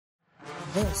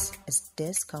This is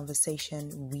This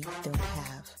Conversation We Don't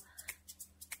Have.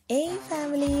 Hey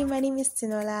family, my name is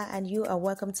Tinola and you are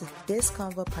welcome to This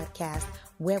Convo podcast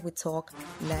where we talk,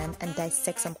 learn and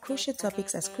dissect some crucial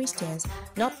topics as Christians,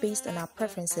 not based on our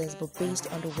preferences but based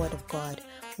on the Word of God.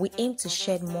 We aim to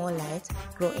shed more light,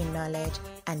 grow in knowledge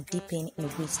and deepen in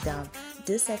wisdom.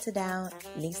 Do settle down,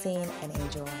 listen and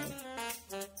enjoy.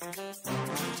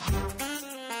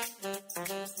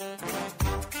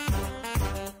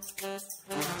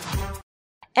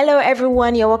 Hello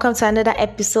everyone, you're welcome to another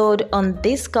episode on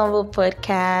This Convo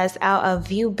podcast. How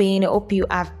have you been? Hope you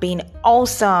have been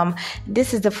awesome.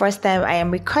 This is the first time I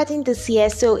am recording this year,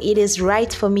 so it is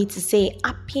right for me to say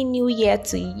Happy New Year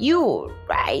to you,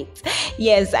 right?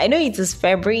 Yes, I know it is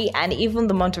February and even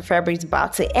the month of February is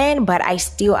about to end, but I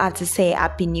still have to say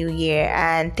Happy New Year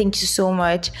and thank you so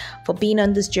much for being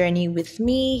on this journey with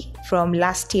me from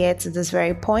last year to this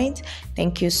very point.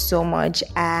 Thank you so much.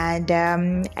 And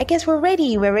I guess we're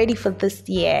ready for this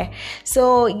year.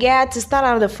 So yeah, to start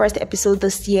out the first episode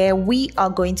this year, we are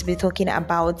going to be talking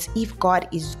about if God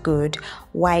is good,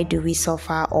 why do we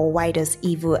suffer or why does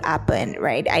evil happen,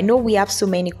 right? I know we have so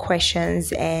many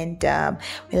questions and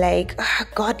we're like,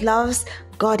 God loves,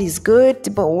 God is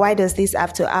good, but why does this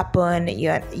have to happen?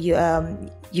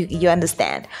 You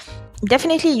understand.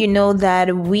 Definitely, you know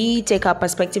that we take our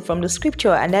perspective from the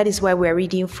scripture, and that is why we're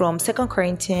reading from 2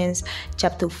 Corinthians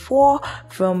chapter 4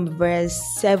 from verse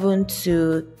 7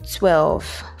 to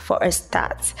 12 for a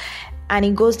start. And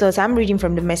it goes thus, I'm reading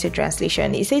from the Message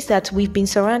translation. It says that we've been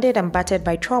surrounded and battered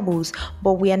by troubles,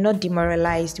 but we are not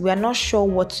demoralized. We are not sure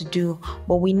what to do,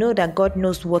 but we know that God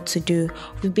knows what to do.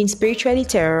 We've been spiritually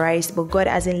terrorized, but God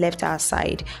hasn't left our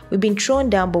side. We've been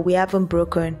thrown down, but we haven't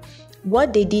broken.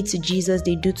 What they did to Jesus,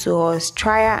 they do to us.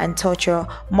 Trial and torture,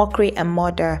 mockery and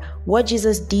murder. What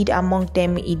Jesus did among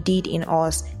them, he did in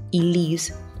us. He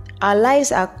lives. Our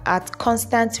lives are at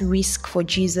constant risk for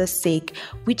Jesus' sake,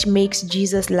 which makes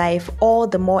Jesus' life all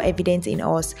the more evident in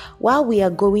us. While we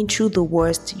are going through the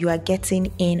worst, you are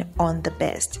getting in on the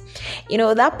best. You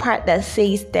know, that part that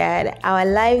says that our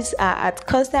lives are at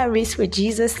constant risk for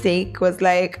Jesus' sake was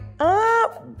like,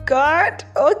 God,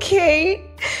 okay.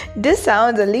 This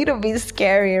sounds a little bit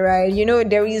scary, right? You know,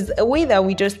 there is a way that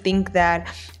we just think that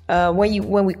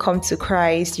when we come to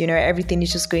Christ, you know, everything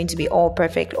is just going to be all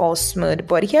perfect, all smooth.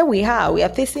 But here we are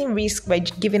facing risk by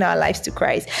giving our lives to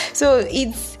Christ. So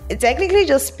it technically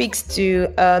just speaks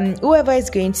to whoever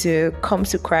is going to come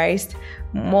to Christ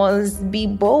must be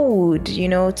bold, you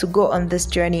know, to go on this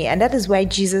journey. And that is why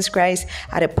Jesus Christ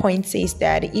at a point says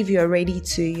that if you're ready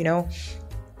to, you know,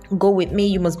 go with me,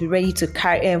 you must be ready to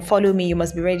carry and follow me, you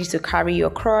must be ready to carry your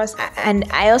cross. And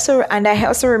I also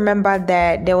remember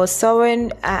that there was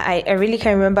someone, I really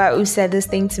can't remember who said this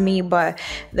thing to me, but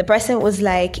the person was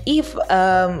like, if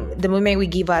the moment we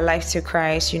give our life to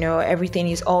Christ, you know, everything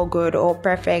is all good, all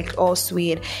perfect, all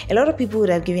sweet, a lot of people would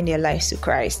have given their lives to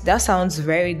Christ. That sounds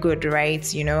very good,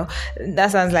 right? You know,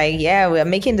 that sounds like, yeah, we're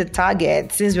making the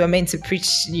target, since we're meant to preach,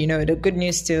 you know, the good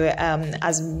news to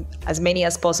as many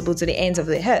as possible to the ends of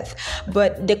the earth.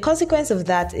 But the consequence of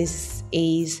that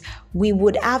is we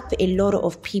would have a lot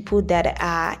of people that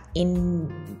are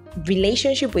in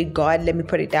relationship with God, let me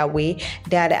put it that way,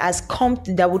 that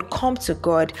would come to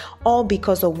God all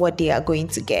because of what they are going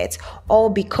to get, all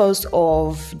because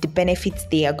of the benefits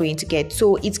they are going to get.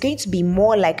 So it's going to be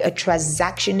more like a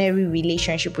transactionary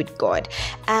relationship with God.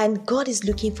 And God is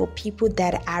looking for people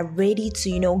that are ready to,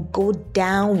 you know, go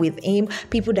down with Him,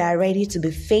 people that are ready to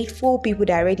be faithful, people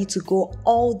that are ready to go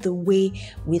all the way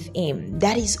with Him.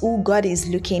 That is who God is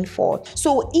looking for.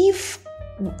 So if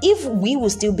we will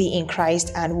still be in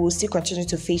Christ and we will still continue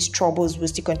to face troubles, we'll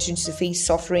still continue to face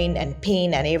suffering and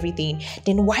pain and everything,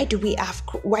 then why do we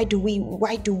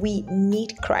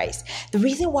need Christ? The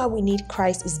reason why we need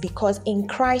Christ is because in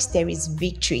Christ there is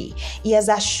victory. He has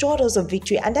assured us of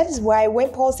victory, and that is why when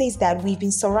Paul says that we've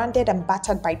been surrounded and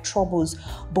battered by troubles,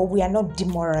 but we are not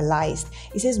demoralized.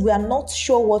 He says we are not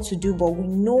sure what to do, but we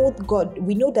know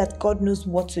that God knows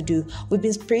what to do. We've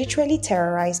been spiritually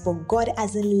terrorized, but God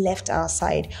hasn't left our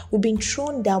side. We've been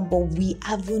thrown down, but we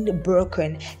haven't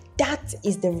broken. That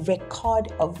is the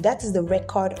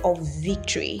record of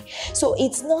victory. So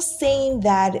it's not saying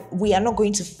that we are not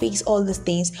going to face all these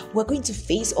things. We're going to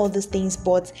face all these things,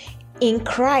 but in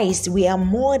Christ, we are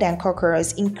more than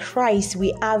conquerors. In Christ,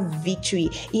 we have victory.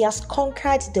 He has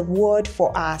conquered the world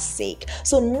for our sake.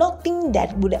 So nothing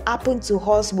that would happen to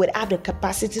us would have the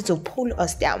capacity to pull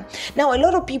us down. Now, a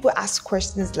lot of people ask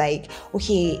questions like,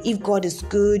 okay, if God is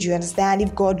good, you understand,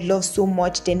 if God loves so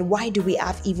much, then why do we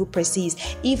have evil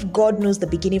persist? If God knows the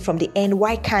beginning from the end,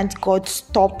 why can't God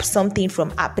stop something from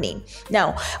happening?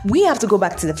 Now, we have to go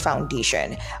back to the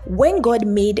foundation. When God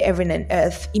made heaven and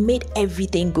earth, He made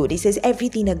everything good. He says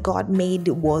everything that God made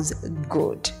was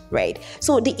good, right?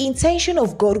 So the intention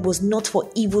of God was not for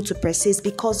evil to persist,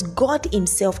 because God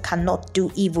Himself cannot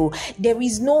do evil. There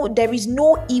is no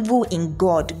evil in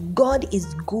God. God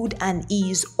is good and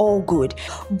He is all good.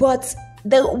 But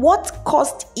what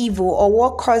caused evil, or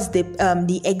what caused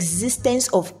the existence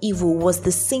of evil, was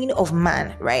the sin of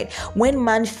man, right? When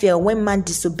man fell, when man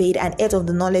disobeyed and ate of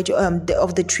the knowledge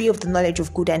of the tree of the knowledge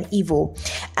of good and evil.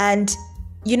 And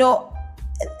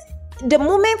the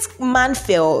moment man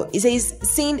fell, it says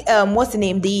sin, what's the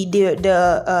name?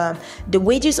 The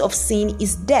wages of sin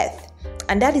is death.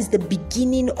 And that is the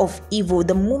beginning of evil.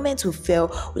 The moment we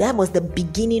fell, that was the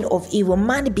beginning of evil.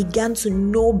 Man began to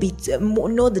know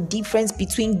the difference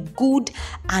between good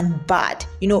and bad.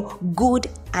 Good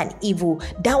and evil.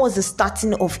 That was the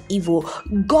starting of evil.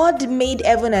 God made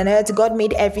heaven and earth. God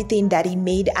made everything that He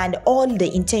made, and all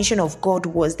the intention of God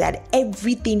was that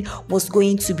everything was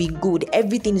going to be good.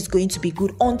 Everything is going to be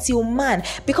good until man,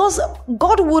 because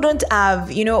God wouldn't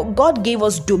have, God gave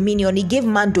us dominion. He gave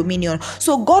man dominion.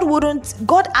 So God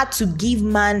had to give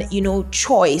man,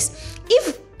 choice.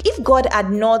 If God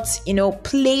had not,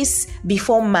 placed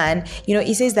before man,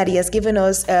 He says that He has given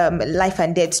us life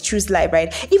and death, choose life,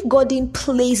 right? If God didn't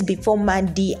place before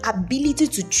man the ability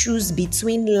to choose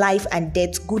between life and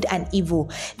death, good and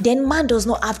evil, then man does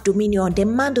not have dominion.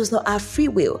 Then man does not have free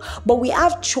will. But we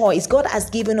have choice. God has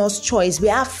given us choice. We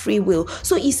have free will.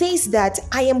 So He says that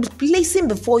I am placing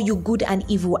before you good and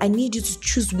evil. I need you to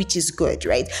choose which is good,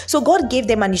 right? So God gave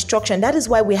them an instruction. That is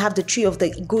why we have the tree of the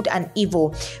good and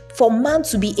evil. For man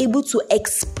to be able to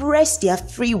express their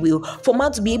free will, for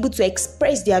man to be able to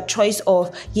express their choice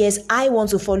of, yes, I want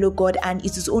to follow God and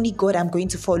it is only God I'm going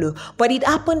to follow. But it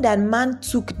happened that man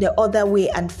took the other way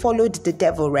and followed the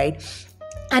devil, right?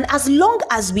 And as long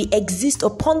as we exist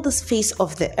upon this face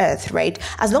of the earth, right?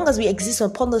 As long as we exist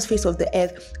upon this face of the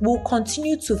earth, we'll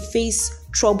continue to face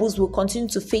troubles, we'll continue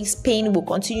to face pain, we'll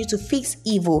continue to face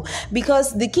evil,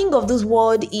 because the king of this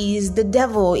world is the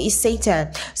devil, is Satan.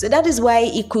 So that is why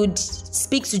he could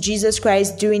speak to Jesus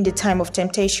Christ during the time of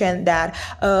temptation that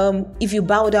if you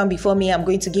bow down before me, I'm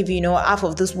going to give you, half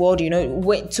of this world.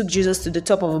 Took Jesus to the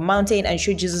top of a mountain and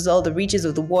showed Jesus all the riches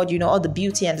of the world, all the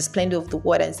beauty and the splendor of the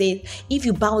world, and said, if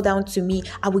you bow down to me,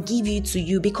 I will give you to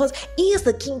you, because He is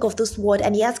the king of this world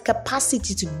and He has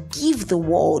capacity to give the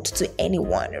world to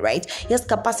anyone, right? He has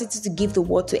capacity to give the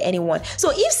world to anyone.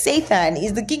 So if Satan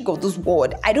is the king of this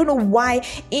world, I don't know why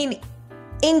in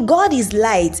God is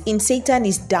light, in Satan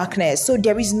is darkness. So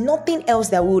there is nothing else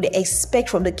that we would expect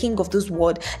from the king of this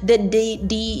world.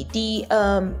 The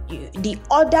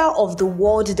order of the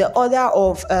world, the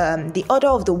order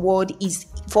of the world is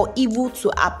for evil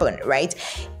to happen, right?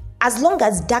 As long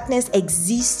as darkness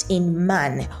exists in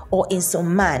man or in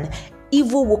some man,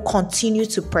 evil will continue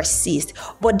to persist.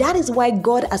 But that is why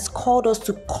God has called us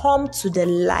to come to the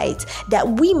light, that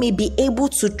we may be able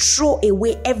to throw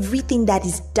away everything that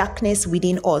is darkness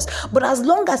within us. But as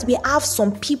long as we have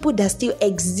some people that still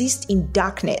exist in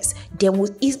darkness,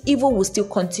 evil will still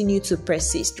continue to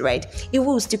persist, right?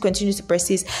 Evil will still continue to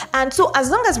persist. And so as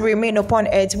long as we remain upon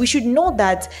earth, we should know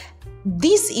that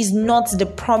this is not the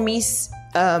promise.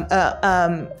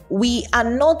 We are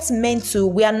not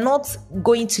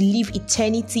going to live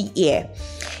eternity here.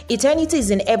 Eternity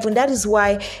is in heaven. That is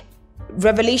why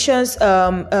Revelations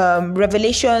chapter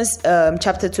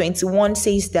 21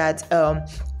 says that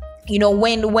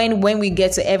when we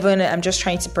get to heaven, I'm just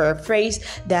trying to paraphrase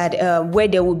that, where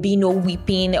there will be no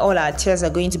weeping, all our tears are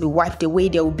going to be wiped away.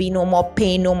 There will be no more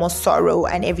pain, no more sorrow,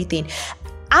 and everything.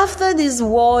 After this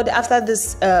world has been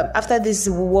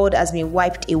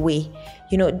wiped away,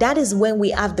 that is when we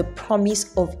have the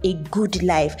promise of a good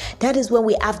life. That is when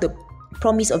we have the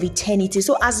promise of eternity.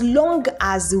 So as long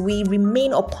as we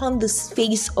remain upon this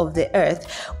face of the earth,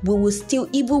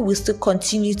 evil will still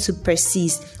continue to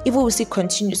persist. Evil will still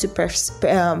continue to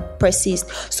persist.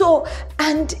 So,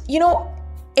 and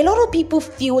A lot of people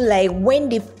feel like when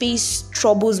they face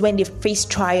troubles, when they face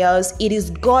trials, it is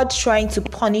God trying to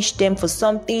punish them for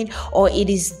something, or it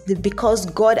is because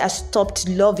God has stopped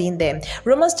loving them.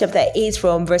 Romans chapter 8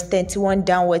 from verse 31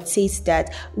 downward says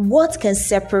that what can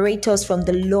separate us from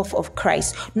the love of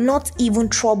Christ? Not even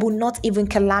trouble, not even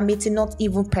calamity, not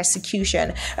even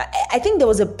persecution. I think there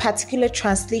was a particular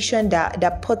translation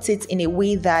that puts it in a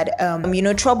way that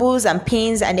troubles and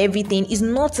pains and everything is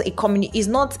not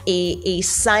a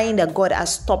sign that God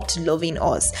has stopped loving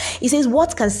us. It says,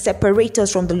 what can separate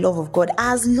us from the love of God?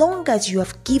 As long as you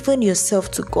have given yourself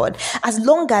to God, as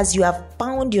long as you have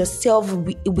bound yourself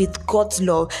with God's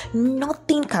love,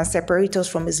 nothing can separate us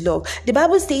from his love. The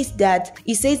Bible says that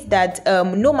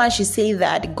no man should say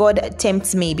that God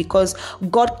tempts me, because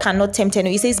God cannot tempt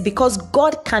anyone. It says because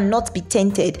God cannot be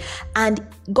tempted, and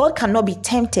God cannot be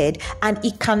tempted, and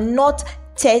he cannot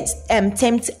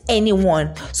tempt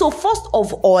anyone. So first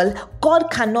of all,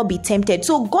 God cannot be tempted.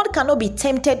 So God cannot be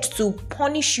tempted to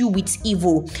punish you with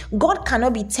evil. God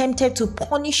cannot be tempted to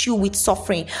punish you with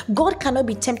suffering. God cannot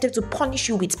be tempted to punish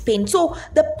you with pain. So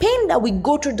the pain that we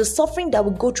go through, the suffering that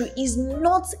we go through, is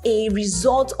not a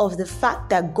result of the fact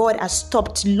that God has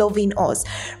stopped loving us,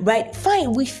 right?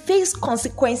 Fine, we face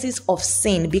consequences of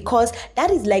sin, because that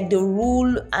is like the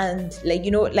rule and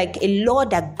like a law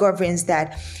that governs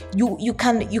that. You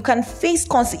can face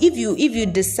if you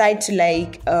decide to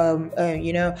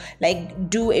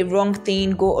do a wrong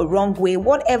thing, go a wrong way,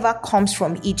 whatever comes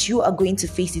from it, you are going to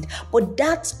face it. But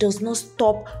that does not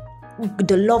stop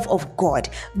the love of God.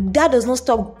 That does not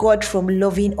stop God from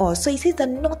loving us. So he says that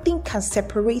nothing can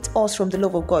separate us from the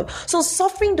love of God. So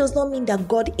suffering does not mean that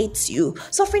God hates you.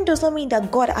 Suffering does not mean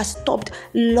that God has stopped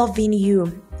loving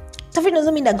you. Suffering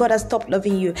doesn't mean that God has stopped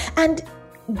loving you. And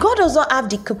God does not have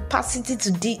the capacity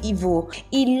to do evil.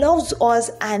 He loves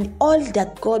us, and all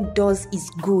that God does is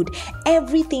good.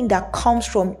 Everything that comes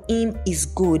from him is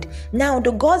good. Now,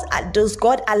 does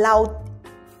God allow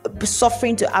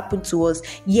suffering to happen to us?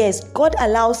 Yes, God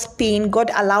allows pain,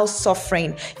 God allows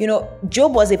suffering.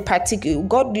 Job was a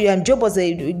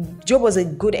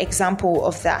good example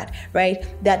of that, right?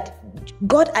 That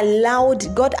God allowed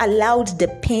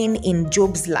the pain in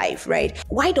Job's life, right?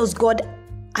 Why does God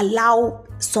allow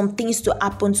some things to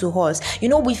happen to us?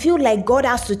 We feel like God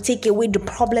has to take away the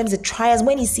problems, the trials.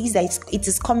 When he sees that it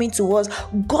is coming to us,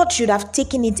 God should have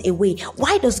taken it away.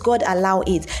 Why does God allow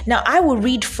it? Now, I will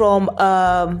read from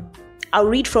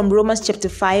Romans chapter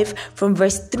 5 from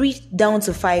verse 3 down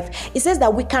to 5. It says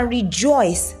that we can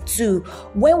rejoice too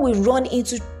when we run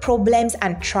into problems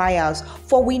and trials,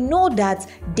 for we know that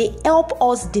they help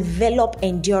us develop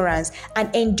endurance, and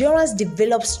endurance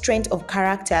develops strength of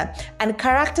character, and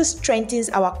character strengthens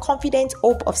our confident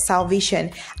hope of salvation.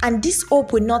 And this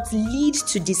hope will not lead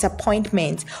to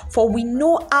disappointment, for we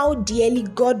know how dearly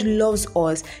God loves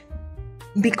us,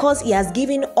 because he has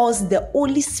given us the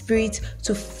Holy Spirit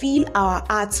to fill our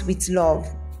hearts with love.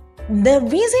 The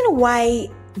reason why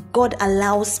God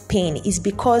allows pain is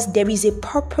because there is a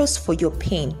purpose for your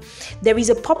pain. There is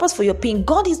a purpose for your pain.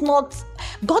 God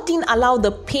didn't allow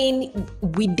the pain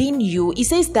within you. He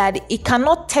says that it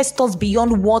cannot test us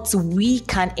beyond what we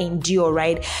can endure,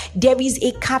 right? There is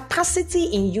a capacity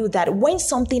in you that when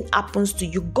something happens to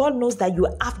you, God knows that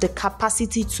you have the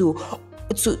capacity to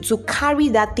carry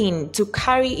that thing, to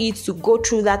go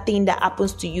through that thing that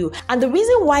happens to you. And the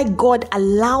reason why God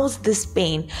allows this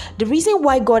pain,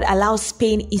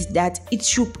 is that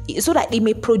so that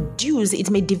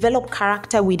it may develop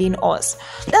character within us.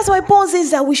 That's why Paul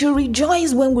says that we should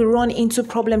rejoice when we run into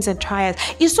problems and trials.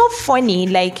 It's so funny,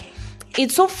 that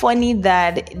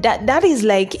is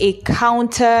like a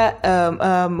counter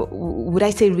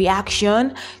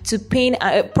reaction to pain,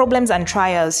 problems and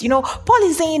trials. Paul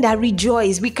is saying that we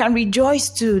can rejoice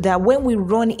too, that when we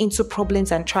run into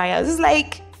problems and trials. It's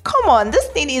like, come on, this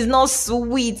thing is not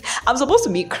sweet. I'm supposed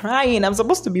to be crying. I'm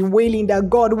supposed to be wailing that,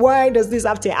 God, why does this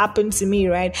have to happen to me,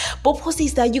 right? But Paul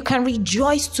says that you can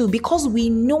rejoice too, because we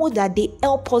know that they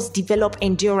help us develop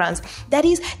endurance. That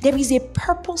is, there is a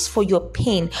purpose for your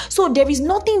pain. So there is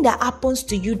nothing that happens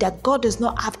to you that God does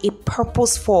not have a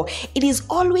purpose for. It is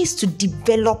always to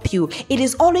develop you. It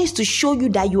is always to show you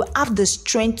that you have the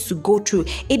strength to go through.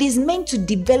 It is meant to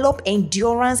develop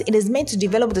endurance. It is meant to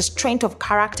develop the strength of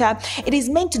character. It is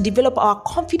meant to develop develop our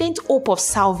confident hope of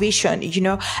salvation.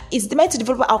 It's meant to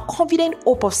develop our confident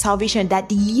hope of salvation, that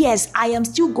yes, I am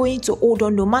still going to hold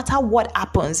on no matter what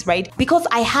happens, right? Because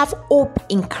I have hope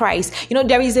in Christ.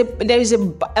 There is a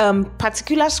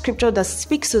particular scripture that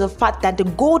speaks to the fact that the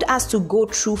gold has to go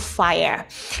through fire,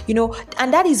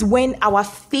 and that is when our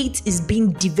faith is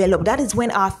being developed. That is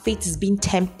when our faith is being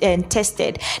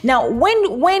tested. Now,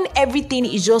 when everything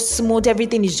is just smooth,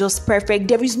 everything is just perfect,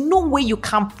 there is no way you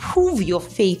can prove your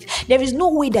faith. There is no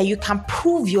way that you can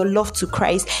prove your love to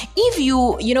Christ.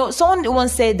 If someone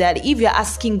once said that if you're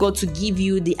asking God to give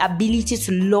you the ability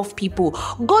to love people,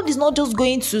 God is not just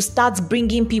going to start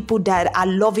bringing people that are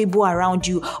lovable around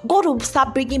you. God will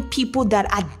start bringing people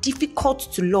that are difficult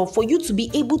to love for you to be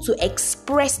able to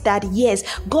express that, yes,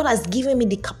 God has given me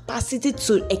the capacity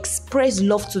to express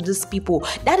love to these people.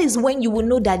 That is when you will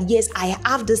know that, yes, I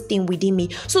have this thing within me.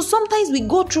 So sometimes we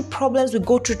go through problems, we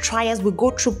go through trials, we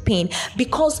go through pain,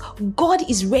 because God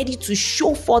is ready to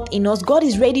show forth in us. God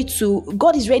is ready to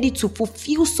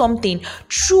fulfill something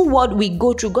through what we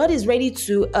go through. God is ready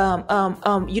to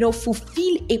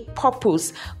fulfill a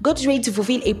purpose. God is ready to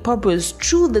fulfill a purpose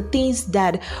through the things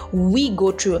that we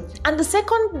go through. And the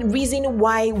second reason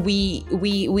why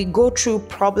we go through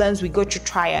problems, we go through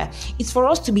trial, is for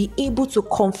us to be able to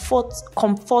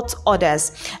comfort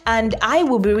others. And I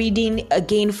will be reading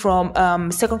again from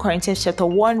 2 Corinthians chapter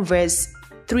 1 verse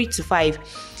 3 to 5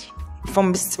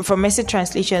 from Message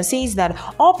translation. Says that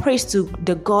all praise to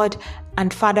the God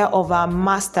and Father of our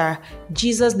Master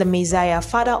Jesus the Messiah,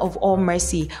 Father of all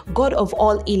mercy, God of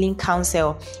all healing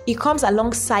counsel. He comes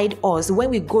alongside us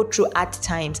when we go through hard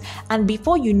times, and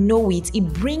before you know it, He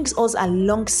brings us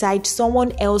alongside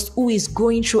someone else who is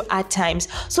going through hard times,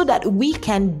 so that we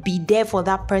can be there for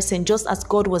that person just as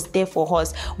God was there for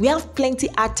us. We have plenty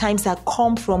hard times that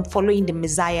come from following the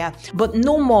Messiah, but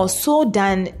no more so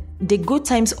than the good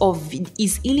times of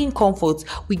His healing comfort.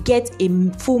 We get a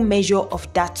full measure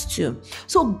of that too.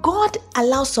 So God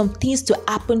allows some things to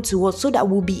happen to us so that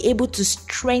we'll be able to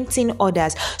strengthen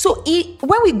others. So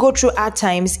when we go through hard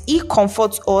times, He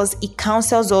comforts us, He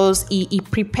counsels us, He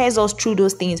prepares us through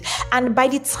those things. And by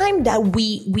the time that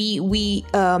we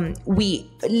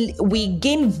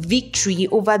gain victory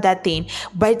over that thing,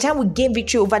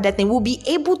 we'll be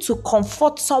able to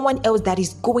comfort someone else that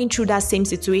is going through that same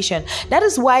situation. That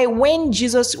is why when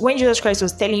Jesus Christ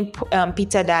was telling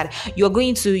Peter that you're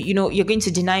going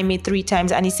to deny me 3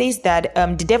 times, and He says that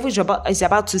the devil is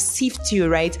about to sift you,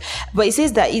 right? But it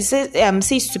says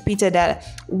to Peter that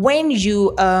when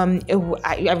you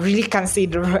I really can't say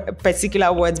the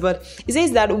particular words, but it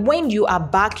says that when you are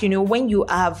back, when you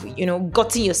have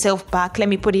gotten yourself back, let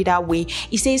me put it that way,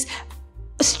 it says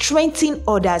strengthen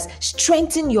others,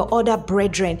 strengthen your other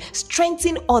brethren,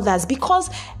 strengthen others, because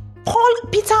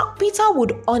Peter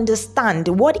would understand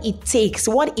what it takes,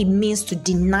 what it means to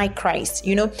deny Christ.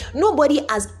 Nobody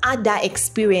has had that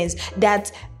experience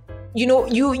that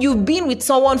you've been with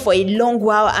someone for a long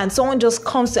while and someone just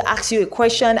comes to ask you a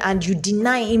question and you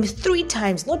deny him 3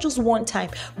 times, not just 1 time,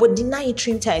 but deny it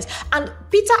 3 times. And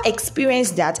Peter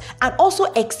experienced that, and also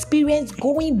experienced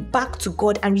going back to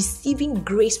God and receiving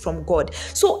grace from God.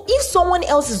 So if someone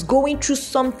else is going through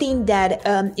something that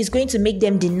is going to make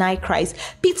them deny Christ,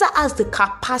 Peter has the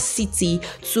capacity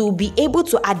to be able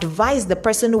to advise the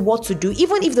person what to do.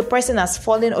 Even if the person has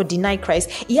fallen or denied Christ,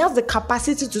 he has the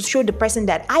capacity to show the person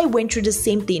that I went through the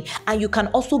same thing and you can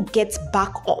also get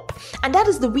back up. And that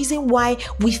is the reason why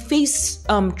we face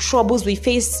troubles, we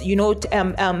face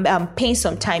pain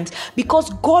sometimes, because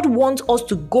God wants us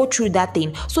to go through that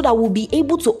thing so that we'll be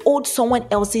able to hold someone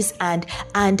else's hand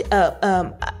and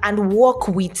walk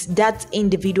with that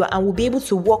individual, and we'll be able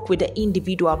to walk with the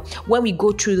individual when we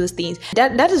go through those things.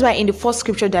 That is why in the first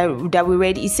scripture that we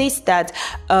read, it says that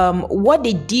what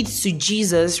they did to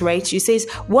Jesus, right? It says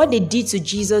what they did to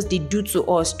Jesus, they do to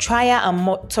us: trial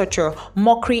and torture,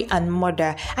 mockery and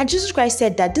murder. And Jesus Christ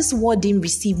said that this world didn't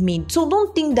receive me, so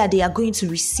don't think that they are going to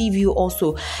receive you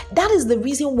also. That is the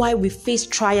reason why we face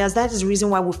trials. That is the reason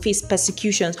why we face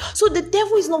persecutions. So the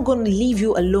devil is not going to leave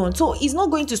you alone. So he's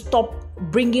not going to stop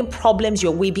bringing problems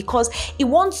your way, because he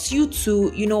wants you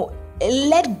to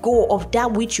let go of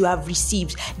that which you have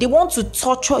received. They want to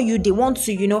torture you. They want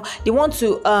to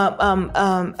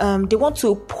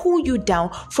pull you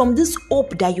down from this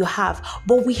hope that you have.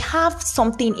 But we have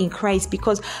something in Christ,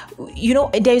 because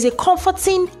there is a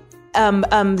comforting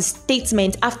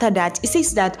statement after that. It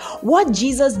says that what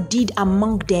Jesus did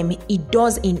among them, He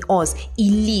does in us. He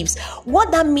lives.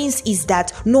 What that means is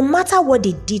that no matter what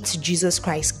they did to Jesus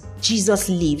Christ, Jesus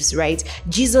lives, right?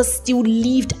 Jesus still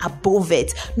lived above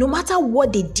it. No matter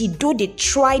what they did, though they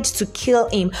tried to kill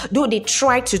him, though they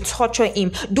tried to torture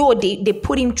him, though they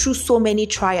put him through so many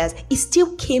trials, he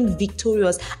still came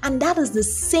victorious. And that is the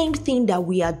same thing that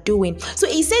we are doing. So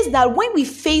it says that when we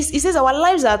face, it says our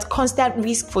lives are at constant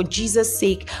risk for Jesus'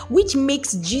 sake, which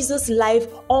makes Jesus' life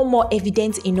all more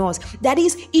evident in us. That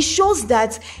is, it shows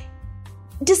that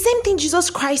the same thing Jesus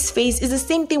Christ faced is the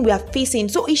same thing we are facing.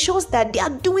 So it shows that they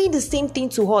are doing the same thing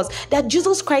to us. That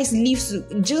Jesus Christ lives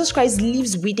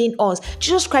within us.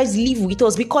 Jesus Christ lives with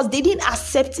us because they didn't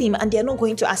accept him and they're not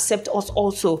going to accept us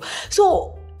also.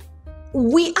 So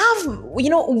we have,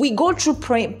 we go through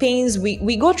pains,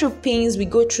 we go through pains, we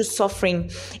go through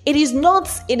suffering. It is not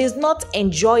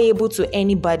enjoyable to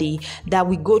anybody that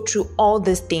we go through all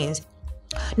these things.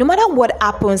 No matter what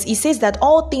happens, he says that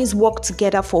all things work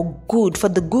together for good, for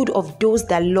the good of those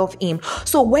that love him.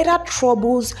 So whether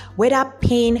troubles, whether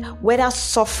pain, whether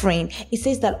suffering, it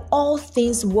says that all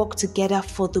things work together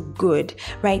for the good,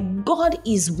 right? God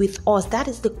is with us. That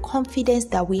is the confidence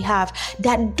that we have,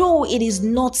 that though it is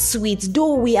not sweet,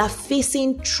 though we are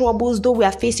facing troubles, though we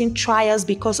are facing trials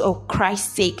because of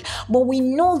Christ's sake, but we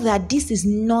know that this is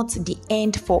not the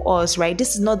end for us, right?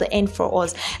 This is not the end for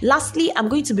us. Lastly, I'm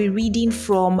going to be reading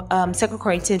from 2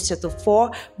 Corinthians chapter 4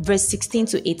 verse 16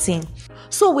 to 18.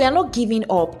 So we are not giving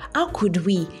up. How could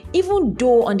we? Even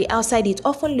though on the outside it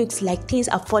often looks like things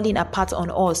are falling apart on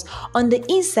us, on the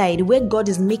inside where God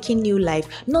is making new life,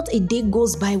 not a day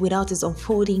goes by without his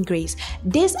unfolding grace.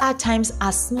 These are times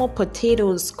as small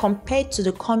potatoes compared to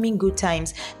the coming good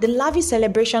times, the lavish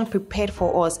celebration prepared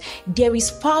for us. There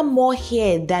is far more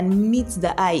here than meets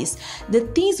the eyes. The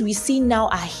things we see now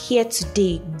are here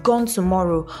today, gone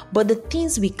tomorrow, but the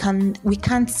things we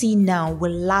can't see now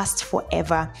will last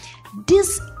forever.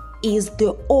 This is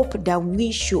the hope that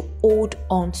we should hold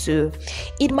on to.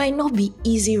 It might not be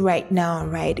easy right now,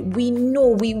 right? We know,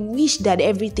 we wish that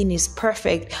everything is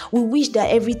perfect. We wish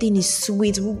that everything is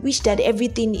sweet. We wish that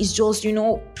everything is just,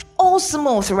 all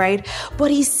smooth, right?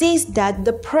 But he says that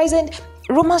the present,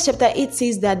 Romans chapter 8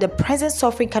 says that the present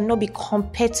suffering cannot be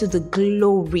compared to the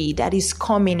glory that is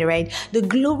coming, right? The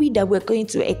glory that we're going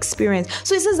to experience.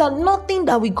 So it says that nothing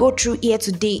that we go through here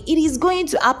today, it is going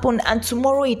to happen, and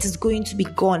tomorrow it is going to be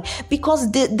gone,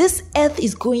 because this earth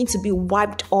is going to be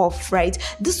wiped off, right?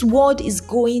 This world is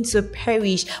going to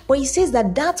perish. But he says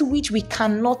that that which we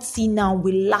cannot see now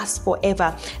will last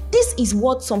forever. This is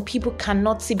what some people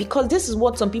cannot see, because this is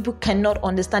what some people cannot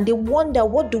understand. They wonder,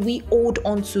 what do we hold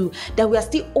on to, that we are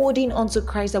still holding on to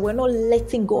Christ, that we're not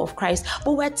letting go of Christ?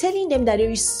 But we're telling them that there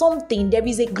is something, there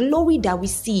is a glory that we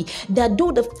see, that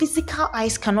though the physical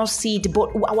eyes cannot see it, but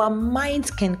our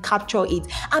minds can capture it.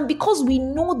 And because we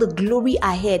know the glory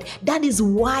ahead, that is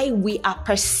why we are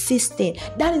persistent.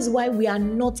 That is why we are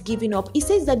not giving up. It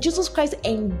says that Jesus Christ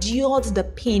endured the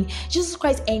pain. Jesus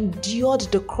Christ endured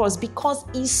the cross because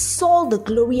he saw the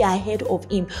glory ahead of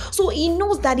him. So he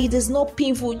knows that it is not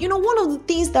painful. One of the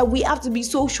things that we have to be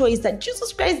so sure is that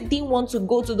Jesus Christ didn't want to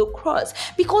go to the cross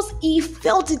because he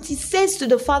felt it. He says to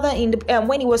the Father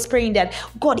when he was praying that,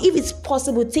 God, if it's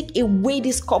possible, take away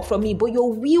this cup from me, but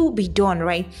your will be done,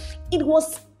 right? It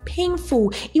was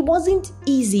painful. It wasn't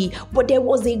easy, but there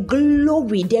was a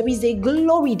glory. There is a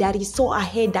glory that he saw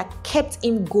ahead that kept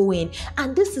him going.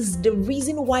 And this is the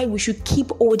reason why we should keep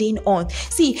holding on.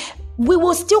 See, we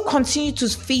will still continue to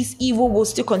face evil. We'll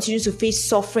still continue to face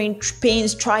suffering,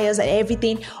 pains, trials, and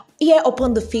everything here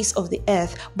upon the face of the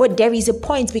earth. But there is a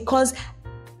point, because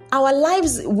our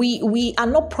lives, we are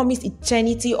not promised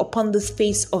eternity upon the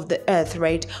face of the earth,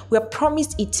 right? We are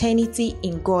promised eternity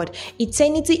in God.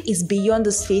 Eternity is beyond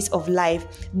the space of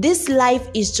life. This life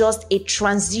is just a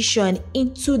transition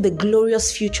into the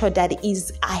glorious future that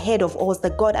is ahead of us,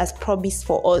 that God has promised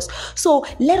for us. So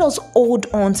let us hold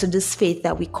on to this faith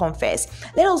that we confess.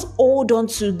 Let us hold on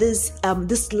to this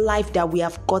life that we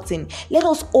have gotten. Let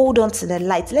us hold on to the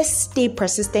light. Let's stay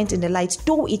persistent in the light.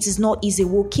 Though it is not easy,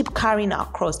 we'll keep carrying our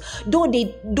cross. Though they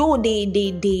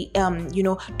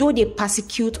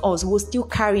persecute us, we're still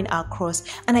carrying our cross.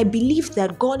 And I believe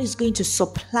that God is going to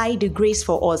supply the grace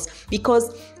for us,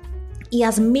 because he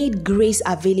has made grace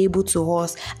available to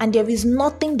us, and there is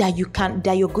nothing that you're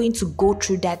going to go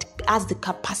through that has the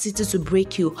capacity to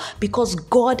break you, because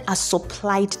God has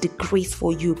supplied the grace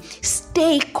for you.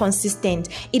 Stay consistent.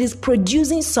 It is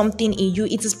producing something in you.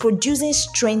 It is producing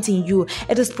strength in you.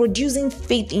 It is producing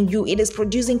faith in you. It is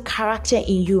producing character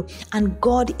in you, and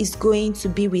God is going to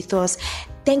be with us.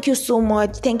 Thank you so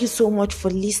much. Thank you so much for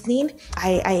listening.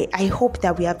 I hope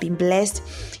that we have been blessed.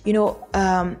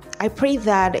 I pray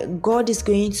that God is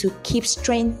going to keep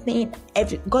strengthening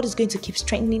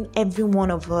every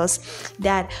one of us,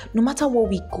 that no matter what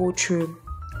we go through,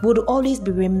 would always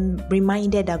be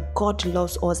reminded that God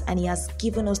loves us and He has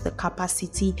given us the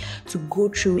capacity to go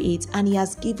through it, and He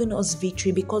has given us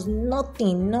victory, because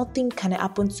nothing can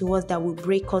happen to us that will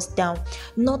break us down.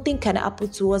 Nothing can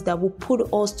happen to us that will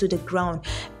put us to the ground.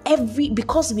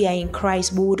 Because we are in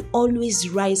Christ, we would always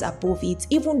rise above it.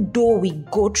 Even though we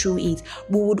go through it,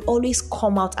 we would always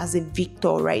come out as a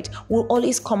victor, right? We'll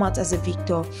always come out as a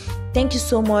victor. Thank you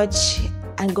so much,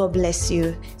 and God bless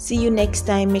you. See you next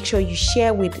time. Make sure you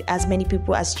share with as many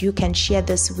people as you can share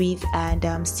this with,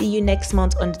 and see you next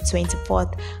month on the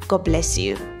 24th. God bless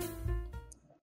you.